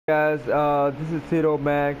Guys, this is Tito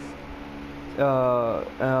Max.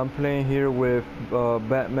 And I'm playing here with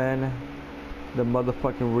Batman, the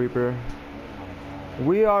motherfucking Reaper.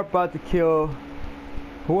 We are about to kill.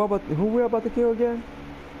 Who we are about to kill again?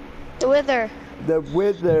 The Wither. The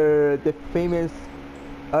Wither, the famous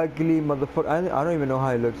ugly motherfucker. I don't even know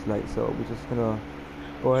how he looks like, so we're just gonna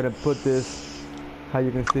go ahead and put this. How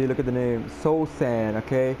you can see, look at the name, Soul Sand,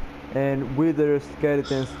 okay? And Wither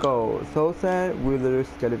Skeleton Skull. Soul Sand, Wither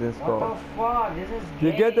Skeleton Skull. What the fuck? This is gay.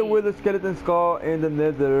 You get the Wither Skeleton Skull in the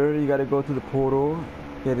Nether. You gotta go to the portal,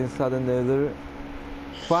 get inside the Nether,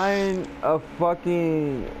 find a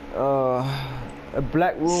fucking a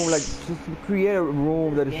black room, like just create a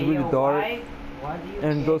room that is really dark,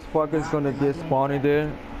 and those fuckers gonna get spawned in there.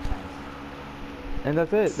 And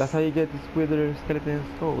that's it. That's how you get this Wither Skeleton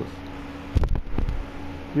Skulls.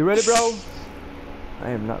 You ready, bro? I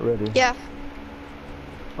am not ready. Yeah.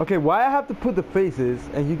 Okay, why I have to put the faces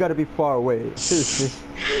and you gotta be far away? Seriously.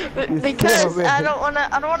 Because I don't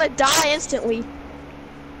wanna die instantly.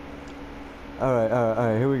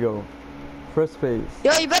 Alright, here we go. First phase.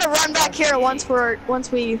 Yo, you better run back here once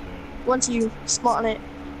you spawn it.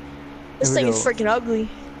 This thing is freaking ugly.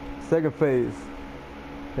 Second phase.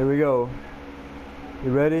 Here we go.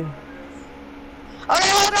 You ready? Okay,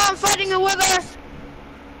 hold on, I'm fighting the Wither.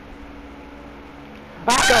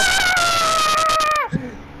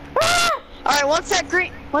 Alright, once that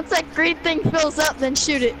green thing fills up, then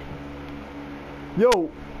shoot it. Yo,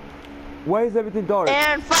 why is everything dark?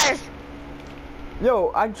 And fire.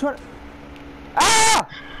 Yo, I'm trying. Ah!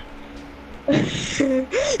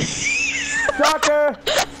 Stalker!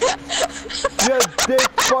 You dick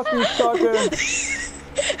fucking stalker!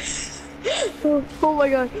 Oh my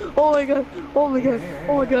god! Oh my god! Oh my god!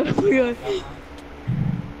 Oh my god! Oh my god!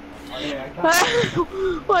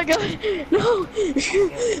 Oh my god! No!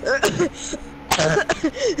 It's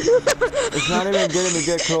not even getting to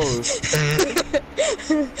get close.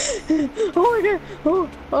 Oh my god! Oh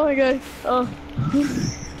my god! Oh.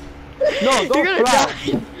 No, don't You're gonna fly!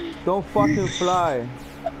 die. Don't fucking fly!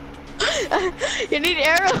 You need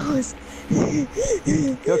arrows!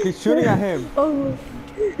 Yo, keep shooting at him! Oh.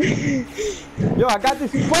 Yo, I got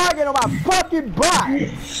this frogging on my fucking butt!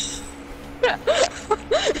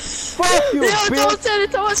 Fuck you, bitch! Don't send it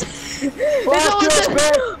to us! Fuck you,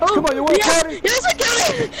 bitch! Oh, come on, you want to yes, party? yes, I got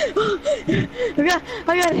it! I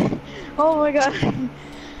got it! Oh my god!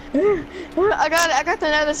 I got the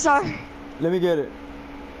nether star. Let me get it.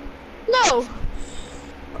 No!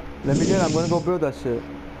 Let me get it. I'm gonna go build that shit.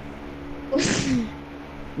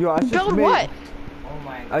 Yo, I just Build made. what? Oh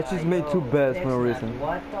my god, I just made two beds for no reason.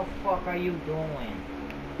 What the fuck are you doing?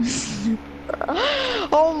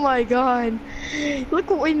 Oh my god! Look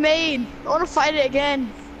what we made! I want to fight it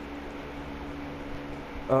again.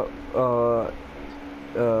 There's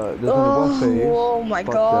only one phase. Oh my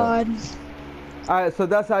Fuck god! Alright, so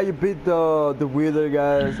that's how you beat the Wither,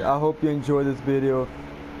 guys. I hope you enjoyed this video.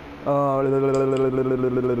 And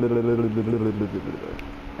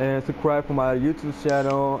subscribe for my YouTube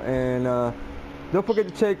channel, and don't forget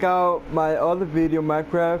to check out my other video,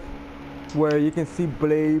 Minecraft, where you can see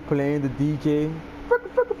Blade playing the DJ.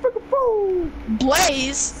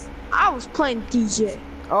 Blaze? I was playing DJ.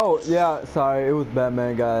 Oh yeah, sorry, it was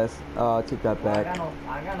Batman, guys. Take that back.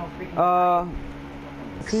 I got no freaking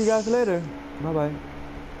See you guys later. Bye bye.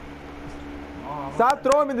 Stop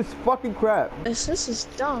throwing me this fucking crap. This is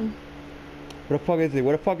dumb. What the fuck is it?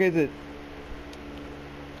 What the fuck is it?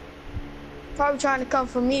 Probably trying to come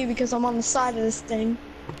for me because I'm on the side of this thing.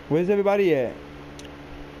 Where's everybody at?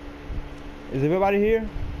 Is everybody here?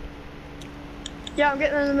 Yeah, I'm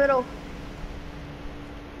getting in the middle.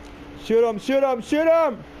 Shoot him! Shoot him! Shoot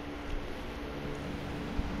him!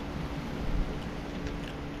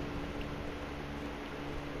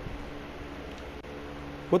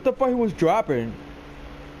 What the fuck he was dropping?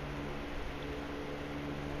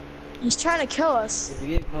 He's trying to kill us. If you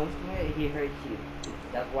get close to it, he hurts you.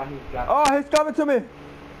 That's why he's dropping. Oh, he's coming to me!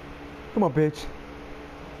 Come on, bitch.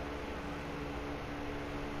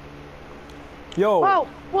 Yo! Whoa!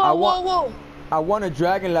 Whoa! Whoa! Whoa! I want a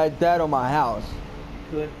dragon like that on my house.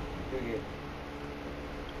 Good.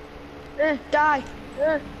 Die!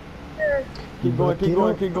 Keep going, keep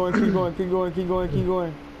going, keep going, keep going, keep going, keep going, keep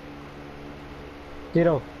going.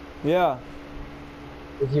 Tito, Yeah.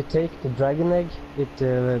 if you take the dragon egg,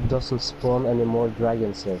 it doesn't spawn any more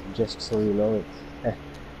dragons here, just so you know it.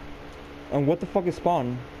 And what the fuck is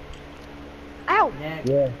spawn? Ow! Next.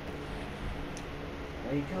 Yeah.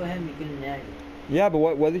 When you kill him, you get an egg. Yeah, but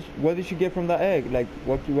what did you get from that egg? Like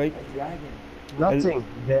what you wait? A dragon. Nothing.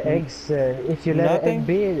 The eggs. If you let an Nothing? egg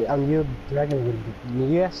be, a new dragon will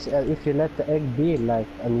be. Yes, if you let the egg be, like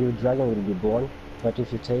a new dragon will be born. But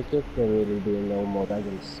if you take it, there will be no more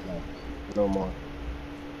dragons. Like no more.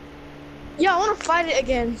 Yeah, I want to fight it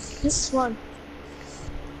again. This is fun.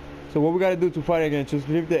 So what we gotta do to fight again? Just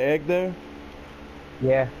leave the egg there?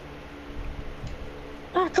 Yeah.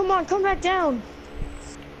 Ah, come on, come back down.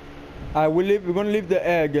 Alright, we're gonna leave the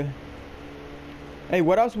egg. Hey,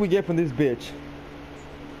 what else we get from this bitch?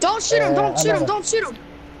 Don't shoot him, don't shoot him, another. don't shoot him.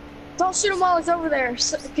 Don't shoot him while he's over there,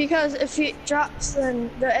 because if he drops, then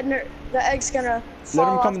the egg's gonna fall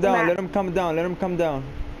Let him off come the down, map. let him come down, let him come down.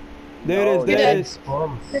 There it Oh, is, there dead. it is.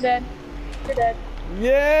 Spawns. You're dead. You're dead.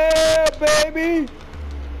 Yeah, baby!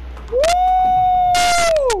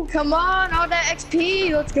 Woo! Come on, all that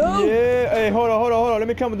XP, let's go. Yeah, hey, hold on. Let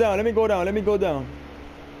me come down, let me go down.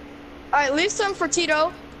 Alright, leave some for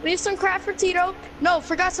Tito. Leave some crap for Tito. No,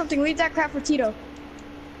 forgot something, leave that crap for Tito.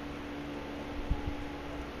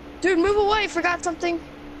 Dude, move away, forgot something.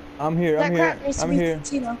 I'm here, That crap needs to I'm be here. for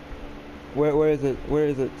Tito. Where is it? Where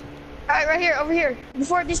is it? Alright, right here, over here.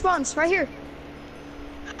 Before it despawns, right here.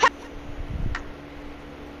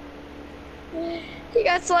 He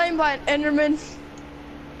got slain by an Enderman.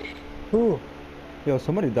 Who? Yo,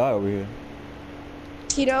 somebody died over here.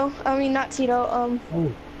 Tito. I mean, not Tito.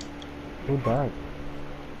 Who died?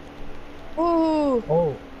 Ooh.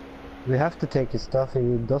 Oh. We have to take his stuff.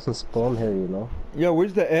 It doesn't spawn here, you know. Yo,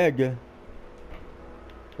 where's the egg?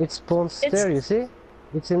 It spawns It's- there. You see?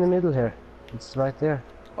 It's in the middle here. It's right there.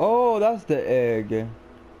 Oh, that's the egg.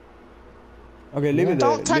 Okay, leave it there.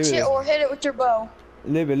 Don't touch leave it or hit it with your bow.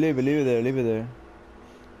 Leave it there.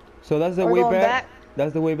 So that's the We're way going back? back.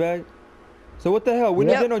 That's the way back? So what the hell? We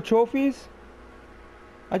Yep. don't get no trophies?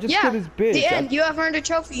 I just Yeah, killed this bitch. the end. You have earned a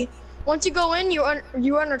trophy. Once you go in, you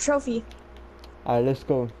earn a trophy. Alright, let's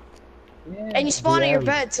go. Yeah, And you spawn the at your end.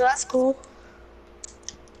 bed, so that's cool.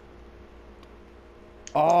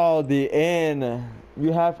 Oh, the end.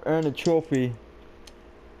 You have earned a trophy.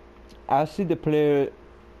 I see the player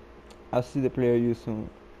you soon.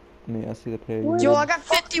 I see the player you. Yo, I got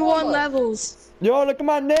 51 levels. Yo, look at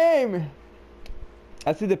my name.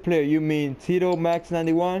 I see the player. You mean Tito Max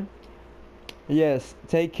 91? Yes.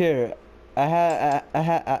 Take care.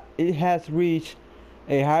 It has reached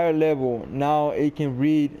a higher level. Now it can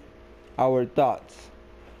read our thoughts.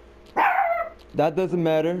 That doesn't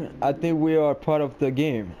matter. I think we are part of the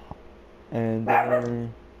game. And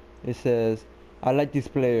then it says, I like this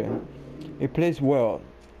player. It plays well.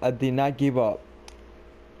 I did not give up.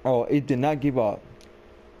 Oh, it did not give up.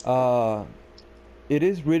 It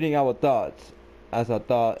is reading our thoughts, as I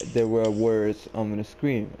thought there were words on the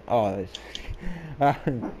screen. Oh, it's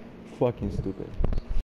fucking stupid.